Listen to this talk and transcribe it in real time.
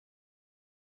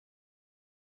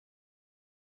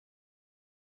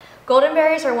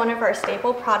Goldenberries are one of our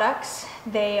staple products.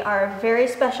 They are a very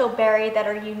special berry that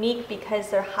are unique because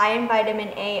they're high in vitamin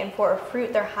A, and for a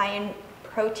fruit they're high in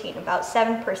protein, about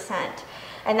 7%.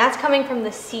 And that's coming from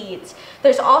the seeds.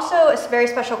 There's also a very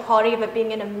special quality of it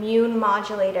being an immune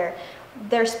modulator.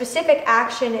 Their specific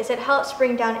action is it helps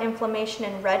bring down inflammation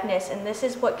and redness, and this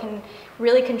is what can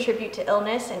really contribute to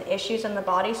illness and issues in the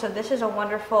body. So this is a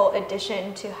wonderful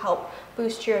addition to help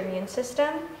boost your immune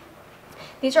system.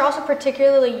 These are also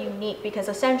particularly unique because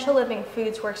Essential Living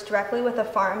Foods works directly with a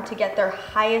farm to get their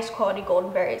highest quality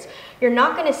goldenberries. You're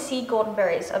not going to see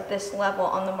goldenberries of this level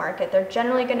on the market. They're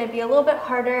generally going to be a little bit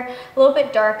harder, a little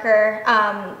bit darker.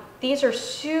 These are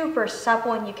super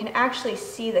supple, and you can actually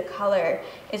see the color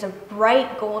is a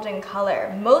bright golden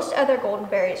color. Most other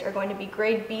goldenberries are going to be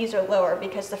grade Bs or lower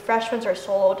because the fresh ones are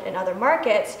sold in other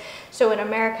markets. So in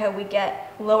America, we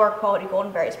get lower quality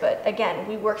goldenberries. But again,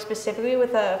 we work specifically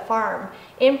with a farm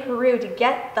in Peru to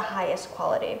get the highest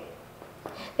quality.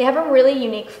 They have a really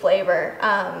unique flavor.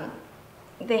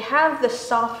 They have the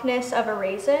softness of a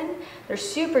raisin. They're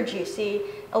super juicy,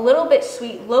 a little bit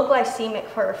sweet, low glycemic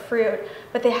for a fruit,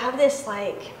 but they have this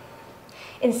like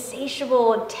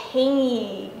insatiable,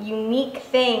 tangy, unique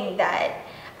thing that,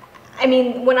 I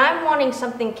mean, when I'm wanting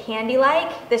something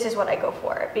candy-like, this is what I go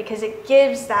for because it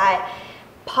gives that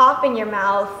pop in your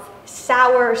mouth,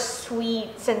 sour,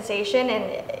 sweet sensation, and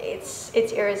it's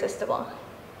irresistible.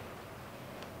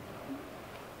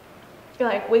 It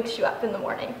like wakes you up in the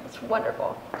morning. It's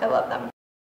wonderful. I love them.